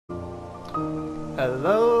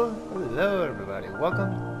Hello everybody.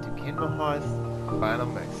 Welcome to Kingdom Hearts Final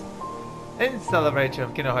Mix. In celebration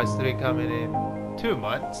of Kingdom Hearts 3 coming in 2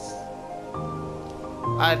 months,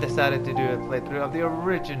 I decided to do a playthrough of the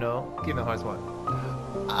original Kingdom Hearts 1.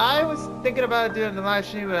 I was thinking about doing the live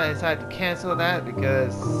stream, but I decided to cancel that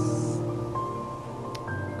because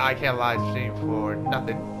I can't live stream for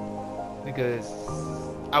nothing. Because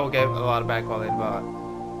I will get a lot of bad quality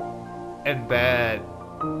and bad.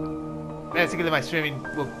 Basically, my streaming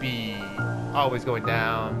will be always going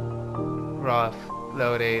down, rough,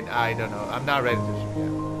 loading. I don't know. I'm not ready to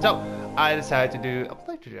stream yet. So I decided to do a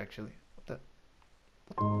playthrough actually.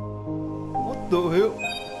 What the hell?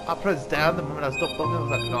 I pressed down the moment I stopped talking. I was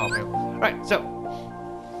like, no, okay. Alright, so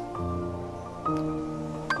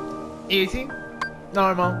easy,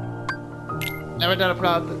 normal. Never done a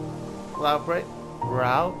route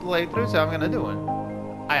playthrough, so I'm gonna do one.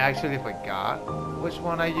 I actually forgot which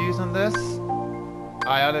one I used on this.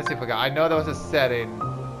 I honestly forgot. I know there was a setting.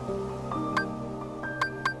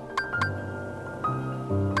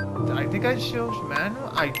 I think I chose manual.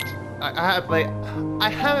 I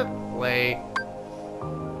haven't played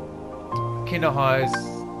Kingdom Hearts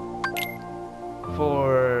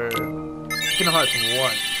for Kingdom Hearts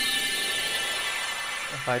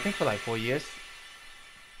 1. I think for like 4 years.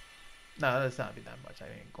 No, that's not be that much. I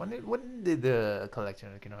think. When did the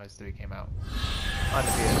collection of Kingdom Hearts 3 came out? On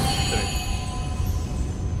the PS3.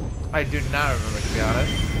 I do not remember, to be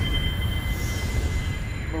honest.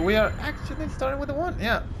 But we are actually starting with the 1.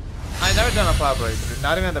 Yeah. I never done a pop playthrough.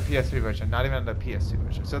 Not even on the PS3 version. Not even on the PS2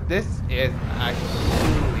 version. So this is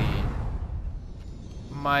actually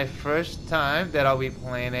my first time that I'll be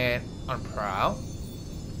playing it on Prowl.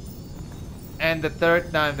 And the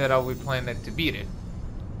third time that I'll be playing it to beat it.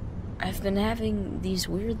 I've been having these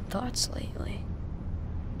weird thoughts lately.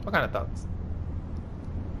 What kind of thoughts?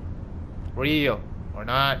 Real or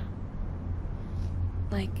not?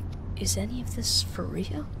 Like, is any of this for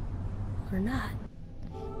real? Or not?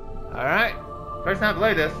 Alright. First time I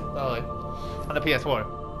played this, on the PS4.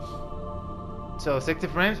 So 60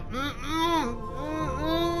 frames.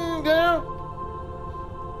 Girl!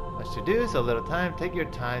 What you do is a little time. Take your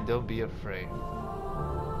time. Don't be afraid.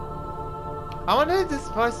 I wonder if this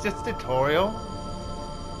was just tutorial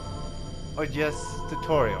or just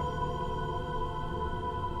tutorial.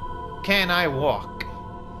 Can I walk?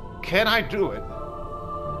 Can I do it?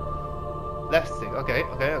 Left stick. Okay.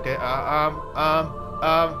 I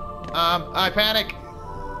panic.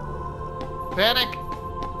 Panic.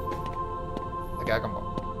 Okay, come on.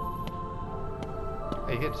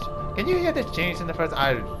 Hey, can you hear the change in the first?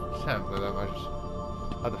 I haven't played that much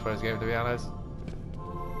of the first game, to be honest.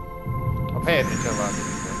 I'll pay attention a lot to this.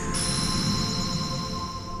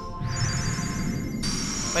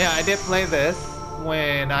 But yeah, I did play this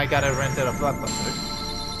when I got it rented a Blockbuster.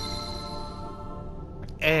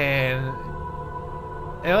 And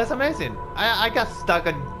it was amazing. I got stuck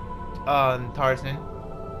on Tarzan.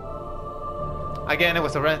 Again, it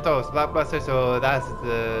was a rental, it was Blockbuster, so that's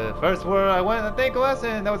the first world I went, I think it was,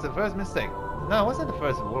 and that was the first mistake. No, it wasn't the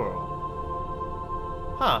first world.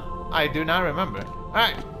 Huh, I do not remember.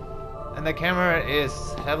 Alright. And the camera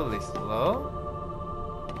is heavily slow.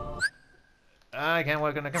 I can't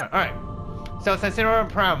work on the camera. Alright. So since we're in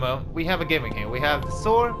Primo, we have a gimmick here. We have the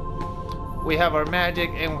sword, we have our magic,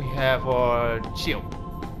 and we have our shield.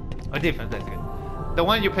 Or defense, basically. The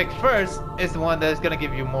one you pick first is the one that's gonna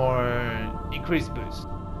give you more increased boost.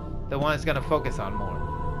 The one that's gonna focus on more.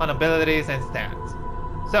 On abilities and stats.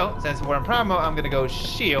 So, since we're in Primo, I'm gonna go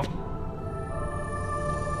shield.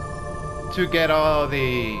 To get all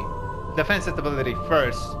the defense ability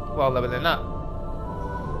first while leveling up.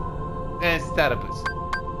 And stat boost.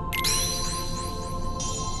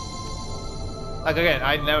 Like again,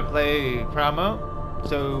 I never play Primo,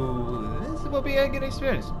 so this will be a good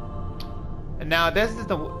experience. And now this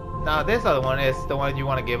other one is the one you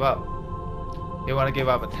want to give up. You want to give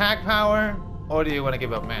up attack power, or do you want to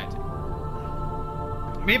give up magic?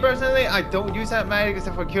 Me personally, I don't use that magic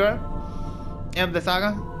except for Cure, and the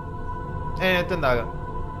Saga, and Tundaga.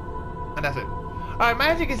 And that's it. Alright,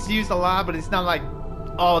 magic is used a lot, but it's not like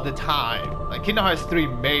all the time. Like Kingdom Hearts 3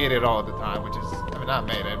 made it all the time, which is, I mean, not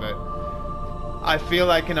made it, but I feel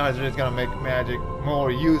like Kingdom Hearts 3 is gonna make magic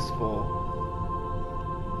more useful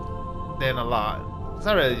than a lot. It's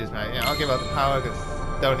not really just magic. Yeah, I'll give up the power because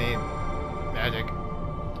don't need magic.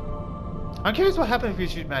 I'm curious what happens if you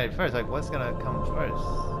shoot magic first. Like, what's gonna come first?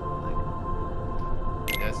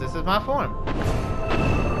 Like, yes, this is my form.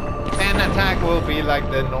 And attack will be like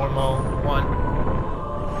the normal one.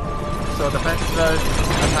 So defense first,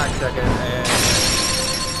 attack second, and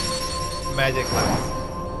magic last.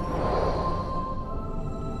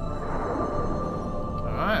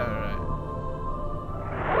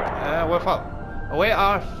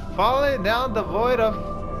 falling down the void of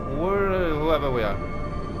whoever we are.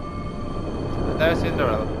 And there's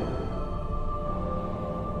Cinderella.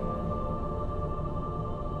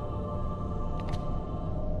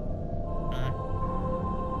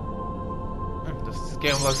 This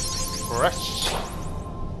game looks fresh.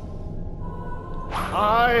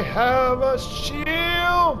 I have a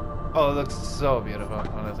shield! Oh, it looks so beautiful,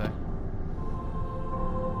 honestly.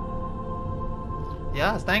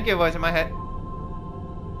 Yes, thank you, voice in my head.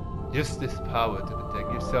 Use this power to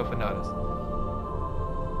protect yourself and others.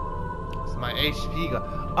 It's my HP gun.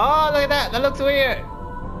 Oh, look at that! That looks weird!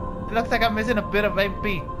 It looks like I'm missing a bit of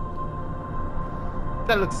MP.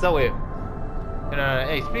 That looks so weird.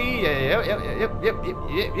 HP, yep,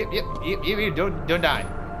 don't die.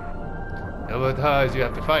 There will be times you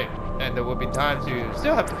have to fight, and there will be times you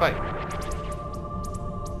still have to fight.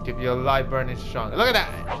 Keep your life burning strong. Look at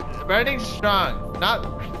that! Burning strong, not,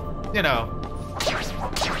 you know,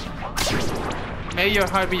 may your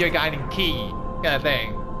heart be your guiding key, kind of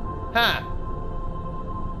thing. Huh?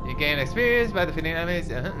 You gain experience by defeating enemies.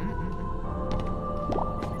 Defeating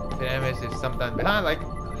enemies if sometimes behind, like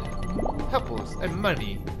couples and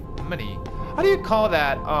money. How do you call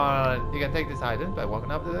that on? You can take this item by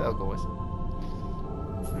walking up to the elbows.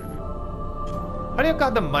 How do you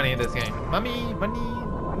call the money in this game? Money.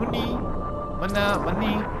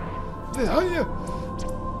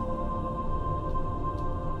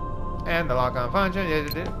 And the lock on function. Yes,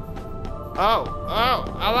 it did. Oh,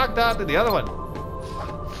 I locked out to the other one.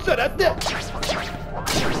 So that's it.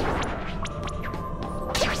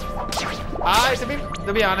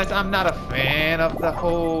 To be honest, I'm not a fan of the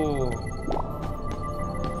whole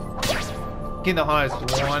Kingdom Hearts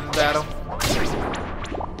 1 battle.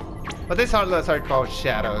 But this heartless are called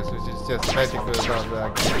Shadows, which is just basically the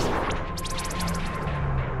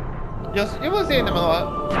you will see them a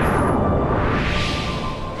lot.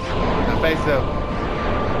 The face though.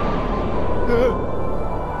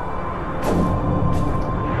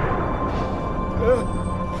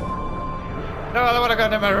 No, I don't want to go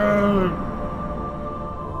to my room.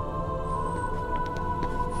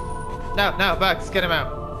 No, Bugs, get him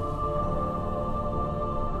out.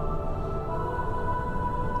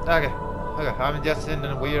 Okay, I'm just in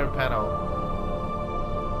a weird panel.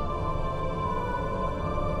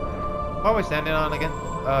 What are we standing on again?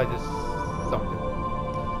 Oh, just something.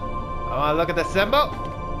 I want to look at the symbol.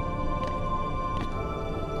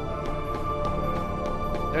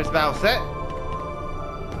 There's battle set.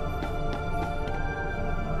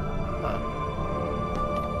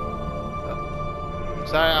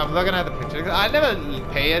 Sorry, I'm looking at the picture. I never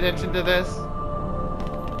pay attention to this.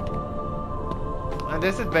 And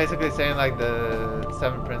this is basically saying like the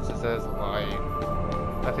 7 princesses. Why?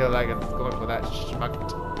 I feel like it's going for that schmuck.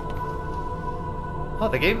 Oh,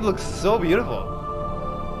 the game looks so beautiful.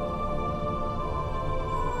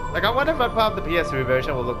 Like, I wonder if I pop the PS3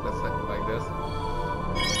 version will look like this.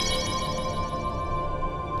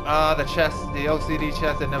 The chest, the OCD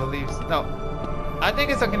chest that never leaves. No, I think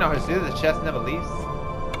it's Kingdom Hearts 2, the chest never leaves.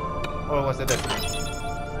 Or was it this one?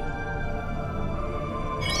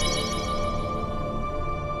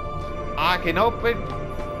 I can open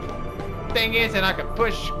thingies and I can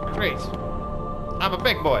push crates. I'm a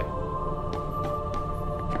big boy.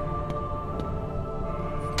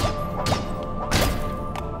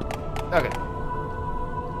 Okay.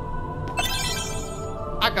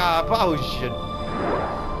 I got a potion.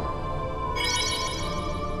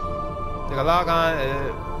 Take a log on.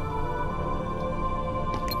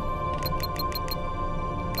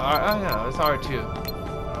 Oh yeah, it's R2.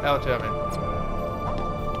 L2, I mean.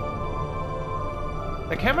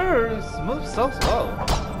 The camera moves so slow.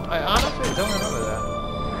 I honestly don't remember that.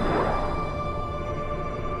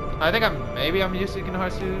 I think maybe I'm used to Kingdom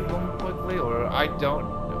Hearts 2 going quickly, or I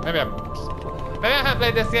don't. Maybe I haven't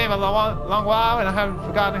played this game a long while and I haven't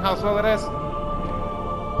forgotten how slow it is.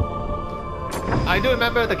 I do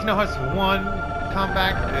remember the Kingdom Hearts 1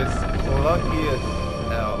 comeback is lucky as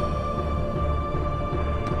hell.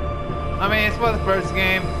 I mean, it's for the first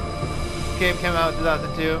game. The game came out in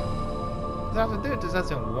 2002. 2002,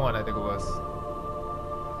 2001, I think it was.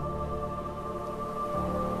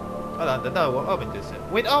 Hold on, the door will open this.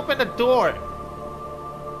 Wait, open the door!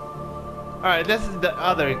 Alright, this is the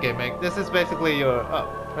other gimmick. This is basically your... Oh,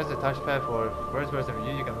 press the touchpad for first person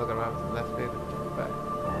view. You can look around to the left, click, and back.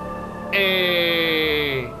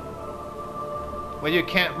 Hey! Well, you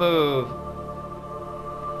can't move.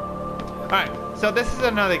 Alright, so this is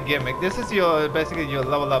another gimmick. This is your basically your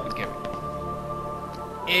level up gimmick.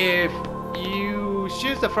 If you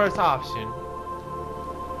choose the first option,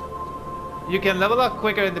 you can level up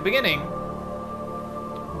quicker in the beginning,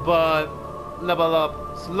 but level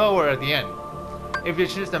up slower at the end. If you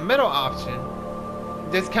choose the middle option,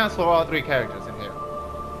 this counts for all 3 characters in here.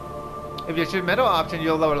 If you choose middle option,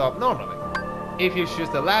 you'll level up normally. If you choose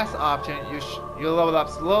the last option, you'll level up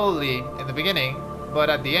slowly in the beginning, but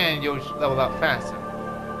at the end you'll level up faster.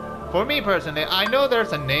 For me personally, I know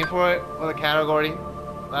there's a name for it, for the category.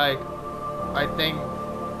 Like, I think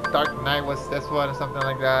Dark Knight was this one or something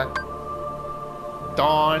like that.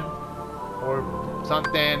 Dawn or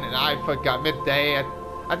something, and I forgot. Midday.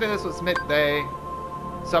 I think this was Midday.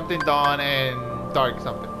 Something Dawn and Dark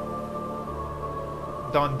something.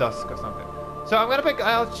 Dawn Dusk or something. So I'm gonna pick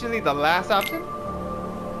actually the last option.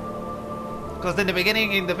 Because in the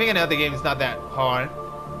beginning of the game it's not that hard.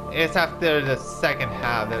 It's after the second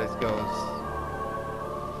half that it goes,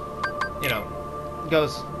 you know,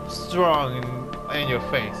 goes strong in your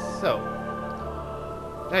face. So,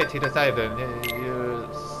 hey Tito Simon, you're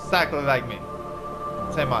exactly like me.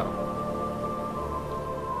 Same model.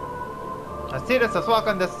 Let's see this, let's walk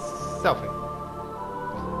on this selfie.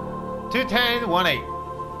 21018.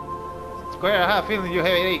 Square, I have a feeling you have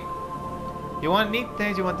 8. You want neat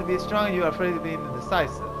things, you want to be strong, you are afraid of being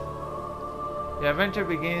indecisive. Your adventure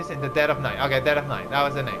begins in the dead of night. Okay, dead of night, that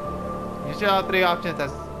was the name. You should have 3 options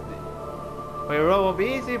as where your road will be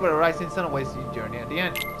easy, but a rising sun awaits your journey at the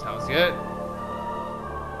end. Sounds good.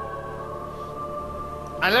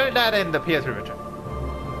 I learned that in the PS3 version.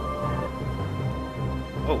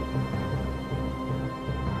 Oh.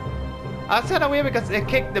 That's kind of weird because it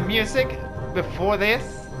kicked the music before this.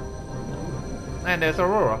 And there's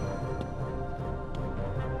Aurora.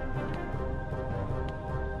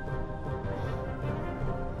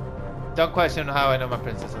 Don't question how I know my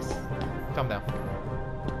princesses. Calm down.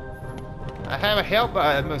 I have a help,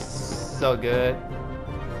 but it moves so good.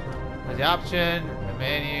 There's the option, the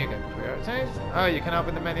menu, you can prioritize. Oh, you can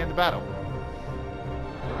open the menu in the battle.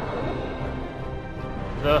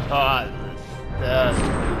 The hardest stuff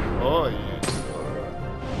for you.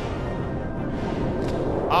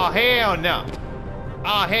 Oh hell no!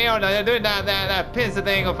 Oh hell no! They're doing that pencil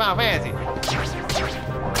thing of Final Fantasy.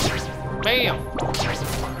 Bam!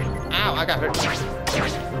 Ow! I got hurt.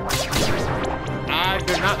 I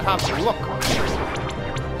do not have to look.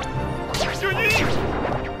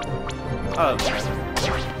 Oh,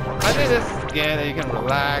 I think this is again that you can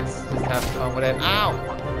relax, just have fun with it. Ow!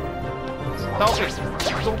 Stop it!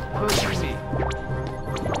 Don't push me.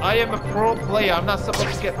 I am a pro player. I'm not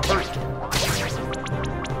supposed to get hurt.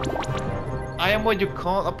 I am what you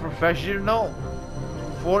call a professional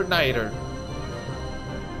Fortniter.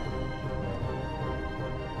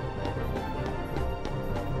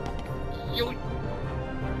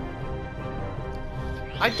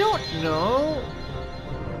 I don't know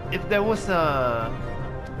if there was a...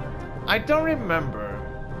 I don't remember.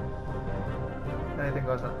 Anything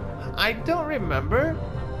goes on. I don't remember,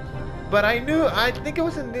 but I think it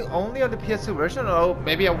was only on the PS2 version, or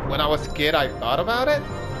maybe when I was a kid I thought about it.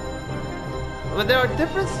 But there are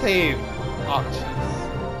different save options.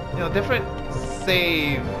 You know, different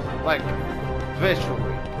save, like,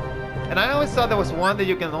 visually. And I always thought there was one that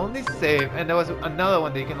you can only save, and there was another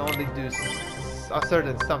one that you can only do a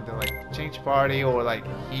certain something, like change party or like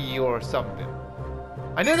heal or something.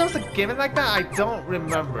 I knew there was a gimmick like that, I don't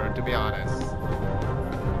remember, to be honest.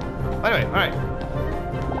 Anyway, alright.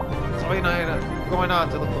 So we're going on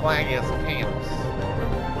to the flankiest panels.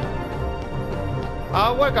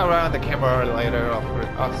 I'll work around the camera later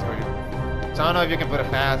off screen. So I don't know if you can put it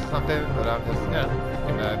fast or something, but I'm just, yeah,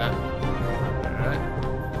 keep it like that. Alright.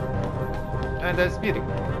 And there's beauty.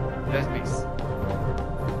 There's peace.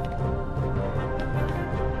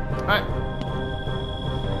 Alright.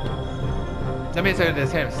 That means that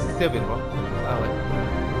this game is still beautiful.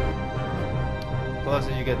 The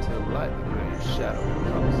closer you get to the light, the greater your shadow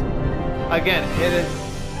becomes. Again, it is...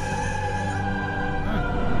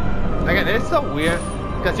 Again, it's so weird,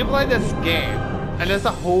 because you play this game, and there's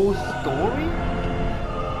a whole story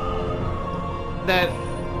that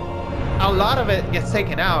a lot of it gets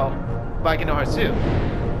taken out by Kingdom Hearts 2.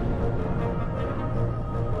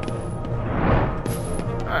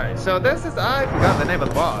 Alright, so this is... I forgot the name of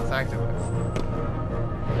the boss, actually.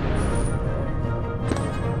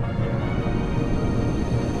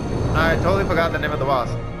 I totally forgot the name of the boss.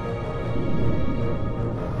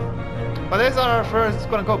 But this is our first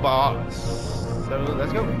quote-unquote boss. So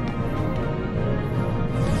let's go.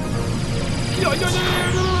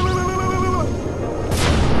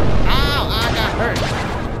 Ow! I got hurt.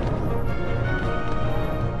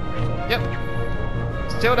 Yep.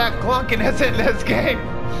 Still that clunkiness in this game.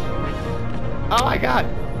 Oh my god.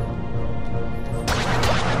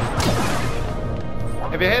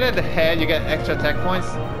 If you hit at the head, you get extra attack points.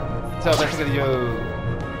 So basically you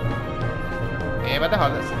Aim at the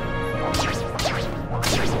hardest.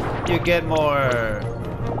 You get more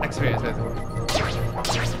experience with it.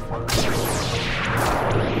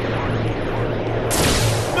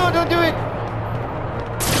 No, don't do it!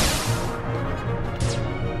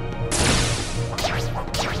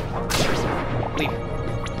 Leave.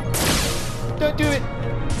 Don't do it!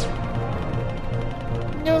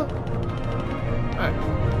 No! Alright.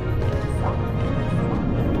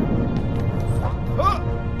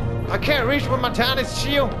 Oh! I can't reach with my tiny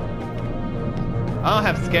shield! I don't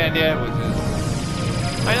have scan yet, which is...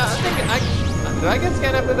 I think I... Do I get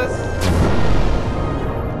scanned after this?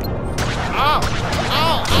 Oh!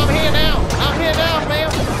 Oh! I'm here now! I'm here now, ma'am!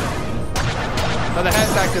 No, the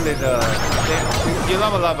head's actually the... You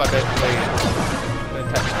level up a bit.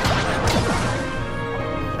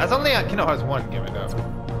 That's only a Kingdom Hearts 1 gimmick though. So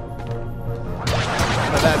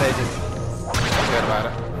that they just forget about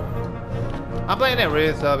it. I'm playing it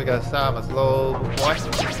real slow because I'm a slow boy.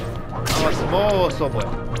 I'm a small slow boy.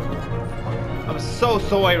 I'm so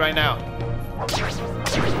soy right now.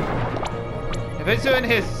 If he's doing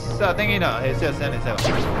his thingy, no, he's just sending himself.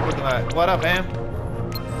 Looking like, what up, fam?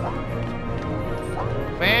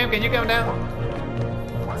 Fam, can you come down?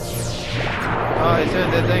 Oh, he's doing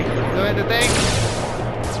the thing. Doing the thing.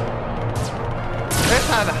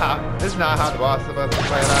 This is not how the boss is supposed to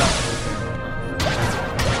play it out.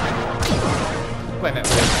 Playing it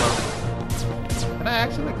really slow. Can I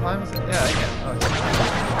actually climb this? Yeah, I can.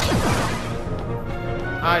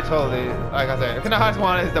 Oh, I totally, like I said, Kingdom Hearts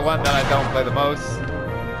 1 is the one that I don't play the most.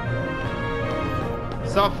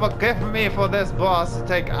 So forgive me for this boss to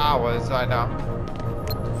take hours right now.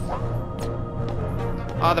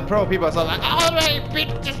 All the pro people are so like, I already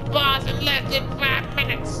beat this boss in less than 5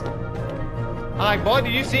 minutes. I'm like, boy,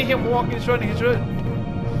 did you see him walking straight? He's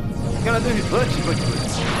gonna do his lunch.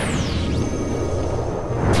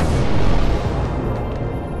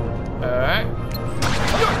 Alright.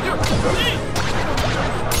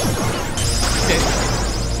 Okay.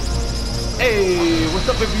 Hey, what's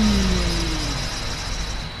up, baby?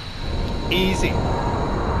 Easy.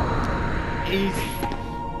 Easy.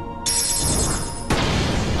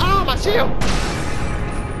 Oh, my shield!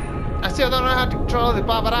 I still don't know how to control the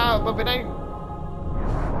pop it out, but it ain't.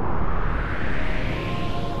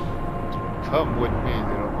 Come with me,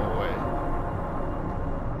 little boy.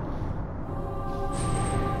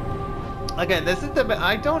 Again, this is the.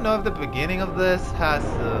 I don't know if the beginning of this has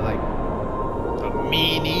like a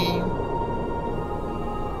meaning,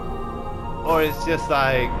 or it's just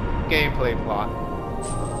like gameplay plot.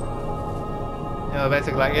 You know,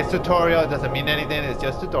 basically like it's tutorial. It doesn't mean anything. It's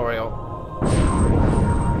just tutorial.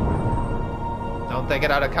 Don't take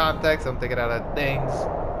it out of context. Don't take it out of things.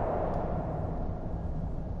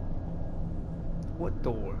 What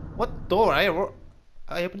door? What door? I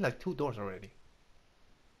opened like 2 doors already.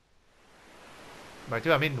 By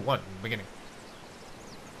 2 I mean 1 in the beginning.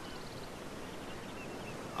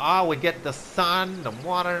 Ah, we get the sun, the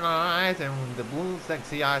water in our eyes, and the blue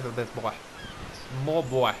sexy eyes of this boy. Small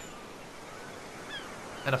boy.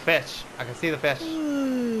 And a fish. I can see the fish.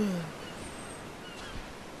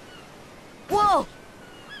 Whoa!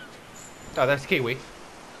 Oh, that's Kiwi.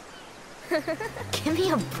 Give me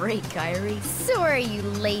a break, Kyrie. Sorry, you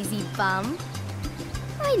lazy bum.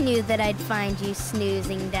 I knew that I'd find you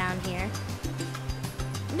snoozing down here.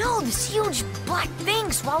 No, this huge black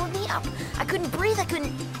thing swallowed me up. I couldn't breathe, I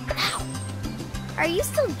couldn't... Ow! Are you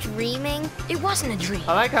still dreaming? It wasn't a dream.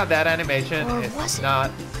 I like how that animation is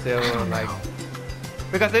not still like...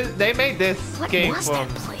 Because they made this game was from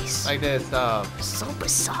that place? like this, So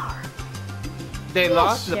bizarre. they Yeah,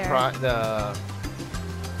 lost sure. the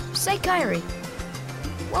Say, Kyrie,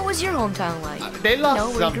 what was your hometown like? they lost Know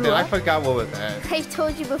where you something. grew I up? forgot what was that. I've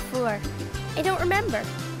told you before. I don't remember.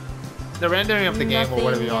 The rendering of the game or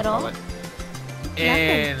whatever you want to call it.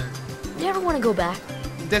 And You ever want to go back?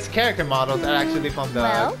 this character models are actually from the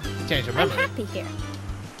Well, Change of I'm Memory. happy here.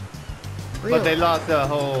 Really? But they lost the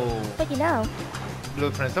whole But you know,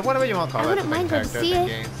 blueprint. So whatever you want to call I it, wouldn't the main mind going to characters see in it.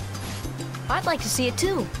 games. I'd like to see it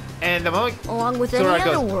too, And the moment along with Sora any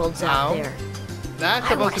other goes worlds out down, there. that's I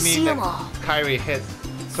supposed wanna to see mean 'em that all. Kyrie hits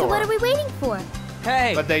so what Sora. are we waiting for?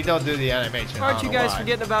 Hey, But they don't do the animation. I aren't don't you know guys why.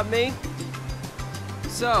 forgetting about me?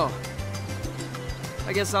 So,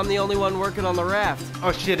 I guess I'm the only one working on the raft.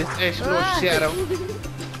 Oh shit, it's Ash Little Shadow.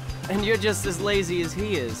 And you're just as lazy as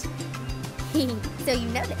he is. So you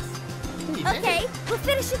noticed. Okay, we'll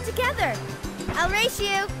finish it together. I'll race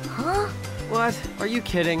you. Huh? What? Are you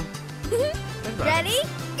kidding? Ready?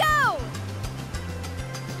 Go!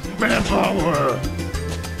 Manpower!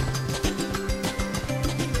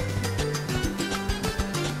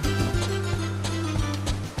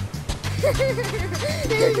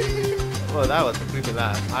 Well, that was a creepy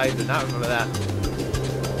laugh. I did not remember that.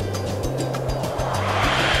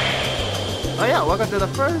 Oh yeah, welcome to the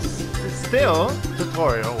first still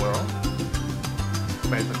tutorial world.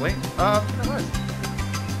 Basically.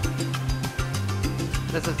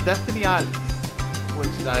 This is Destiny Islands. Which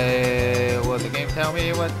will the game tell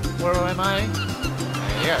me what world am I?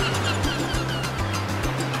 Yeah.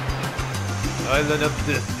 Island of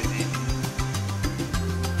Destiny.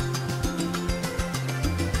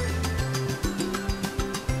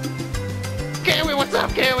 Kiwi, what's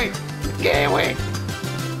up, Kiwi? Kiwi!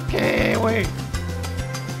 Kiwi!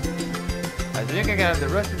 I think I got the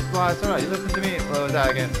rest of the squad. Alright, you listen to me. What was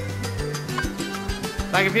that again?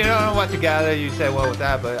 Like, if you don't know what to gather, you say, what was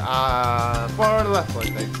that? But, forward left one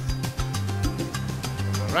things.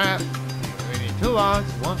 Alright. We need 2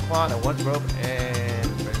 logs, 1 cloth, and 1 rope,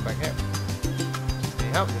 and bring it back here. Just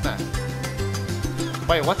need help with that.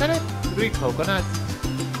 Wait, what's in it? 3 coconuts,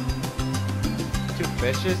 2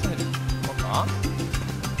 fishes, and 1 log?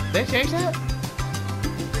 They changed that?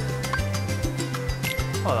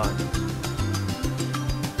 Hold on.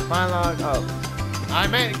 My log, oh. I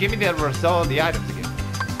meant, give me the result of the items again.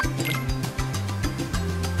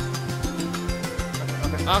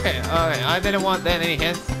 Okay, I didn't want then any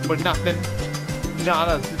hints for nothing.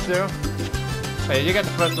 Nada, sincero. Hey, you got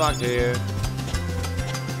the first log here.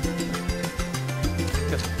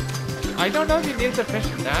 I don't know if you need the fish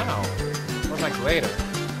now. Or like later.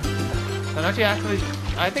 So don't you actually,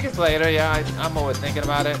 I think it's later, yeah, I'm always thinking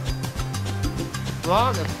about it.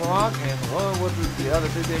 Vlog and vlog, and what was the other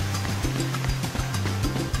 2 things?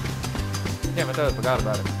 Damn, I totally forgot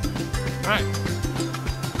about it. Alright.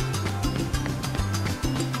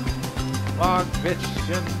 Vlog,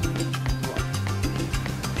 vision, vlog.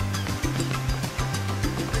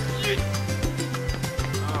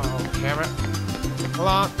 Oh, camera.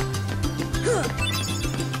 Vlog.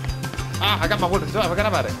 Ah, I got my wooden sword, I forgot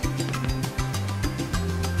about it.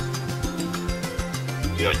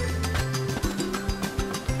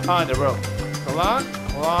 On the rope. Vlog,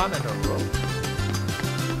 on, and the rope.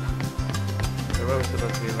 The rope is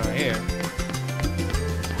supposed to be right here.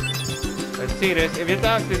 Let's see this. If you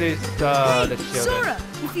talk to this, the children. Sora,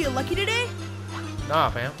 you feel lucky today? Nah,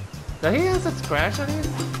 fam. Does he has a scratch on his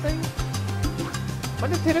thing? When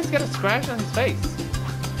did Tidus get a scratch on his face?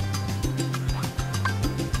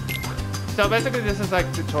 So basically, this is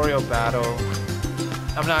like tutorial battle.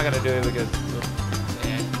 I'm not gonna do it because,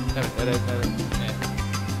 never did it.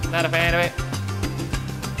 Not a fan of it.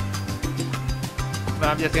 But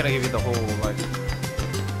I'm just gonna give you the whole, like,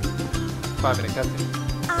 5-minute cutscene.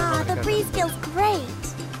 Ah, the breeze feels great.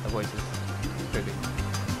 The voice is creepy.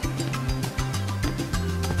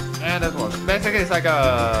 And that's one. Basically, it's like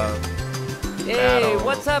a Hey, battle.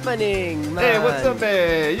 what's happening, man? Hey, what's up,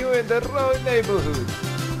 man? You in the wrong neighborhood.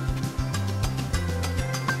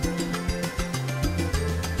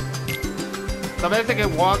 So basically,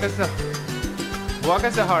 walk is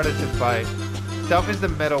the hardest to fight. Self is the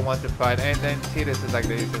middle one to fight, and then Tidus is like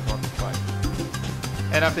the easiest one to fight.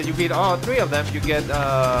 And after you beat all 3 of them, you get to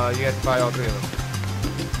fight all 3 of them.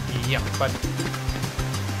 Yeah, but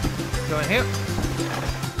so in here,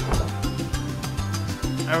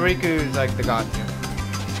 Riku is like the god here.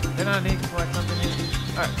 Then I need to collect something here.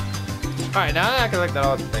 Alright, now that I collected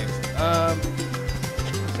all the things,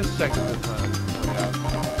 let's just check this out.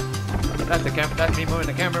 That's the camera. That's me moving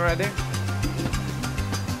the camera right there.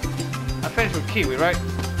 I finished with Kiwi, right?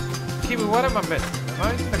 Kiwi, what am I missing? Am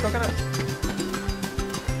I missing the coconut?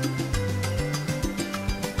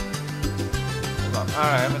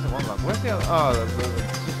 Alright, I'm missing 1 block. Where's the other? Oh,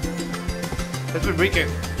 that's with Riku.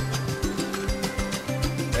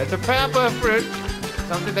 It's a pepper fruit.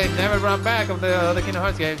 Something they never brought back of the other Kingdom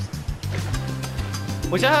Hearts games.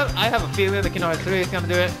 Which I have a feeling the Kingdom Hearts 3 is gonna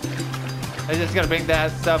do it. They're just gonna bring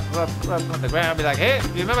that stuff up on the ground and be like, hey,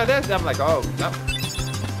 you remember this? I'm like, oh, no.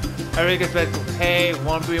 I really expect, hey,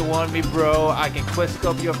 1v1 me, bro. I can quick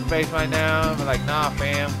scope your face right now. I'm like, nah,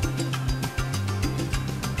 fam.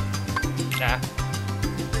 Nah.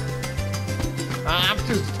 I'm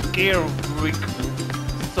too scared, Rick.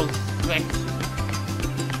 So sexy.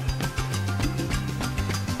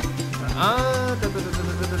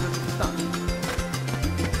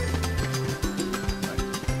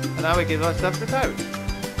 And now we can launch up to Tyree.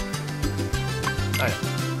 Alright.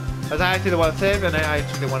 Because I actually want to save and I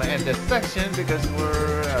actually want to end this section because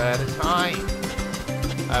we're out of time.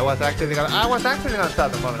 I was actually gonna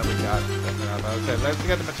stop the moment we got. Okay, let's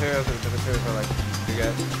get the materials. The materials are like to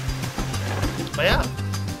get. But yeah.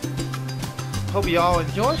 Hope you all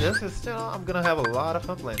enjoyed this. Cause still, I'm gonna have a lot of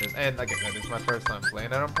fun playing this. And again, this is my first time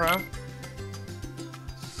playing it on Pro.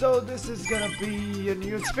 So this is gonna be a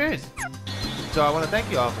new experience. So I want to thank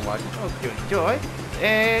you all for watching. Hope you enjoyed,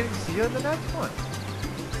 and see you in the next one.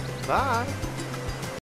 Bye.